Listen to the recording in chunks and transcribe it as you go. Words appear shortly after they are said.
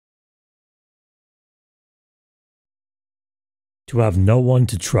To have no one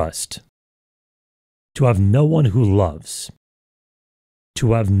to trust. To have no one who loves.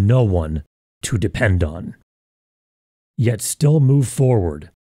 To have no one to depend on. Yet still move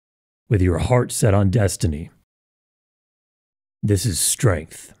forward with your heart set on destiny. This is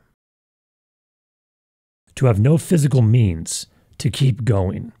strength. To have no physical means to keep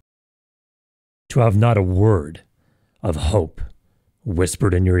going. To have not a word of hope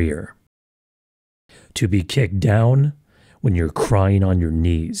whispered in your ear. To be kicked down when you're crying on your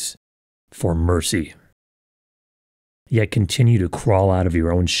knees for mercy. Yet continue to crawl out of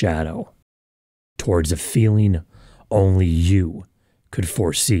your own shadow towards a feeling only you could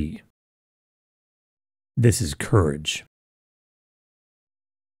foresee. This is courage.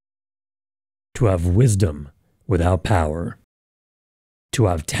 To have wisdom without power. To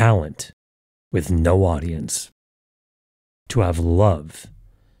have talent with no audience. To have love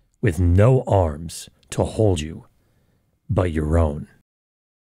with no arms to hold you but your own.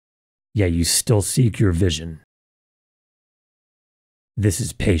 Yet you still seek your vision. This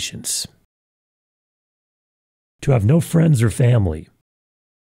is patience. To have no friends or family.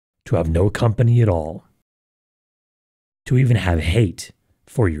 To have no company at all. To even have hate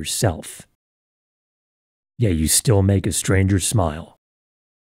for yourself. Yet you still make a stranger smile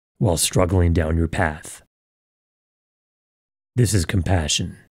while struggling down your path. This is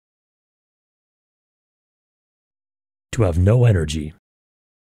compassion. To have no energy.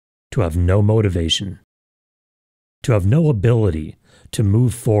 To have no motivation. To have no ability to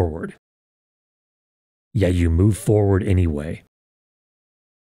move forward. Yet you move forward anyway.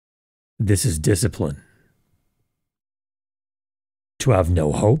 This is discipline. To have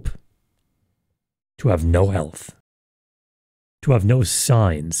no hope. To have no health. To have no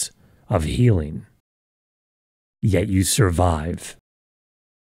signs of healing. Yet you survive.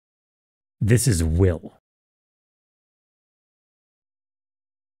 This is will.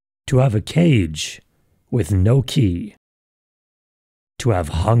 To have a cage with no key. To have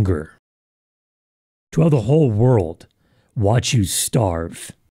hunger. To have the whole world watch you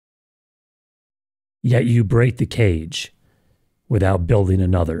starve. Yet you break the cage without building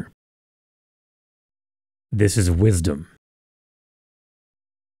another. This is wisdom.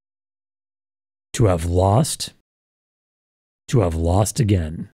 To have lost. To have lost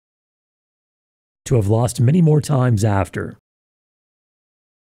again. To have lost many more times after.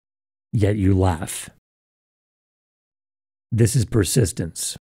 Yet you laugh. This is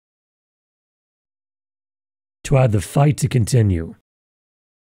persistence. To have the fight to continue.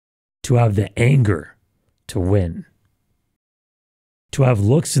 To have the anger to win. To have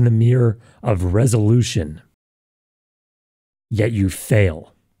looks in the mirror of resolution. Yet you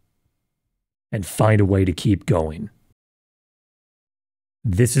fail and find a way to keep going.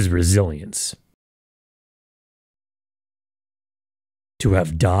 This is resilience. To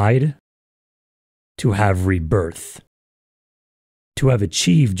have died. To have rebirth. To have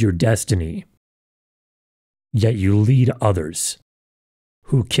achieved your destiny. Yet you lead others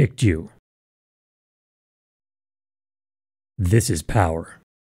who kicked you. This is power.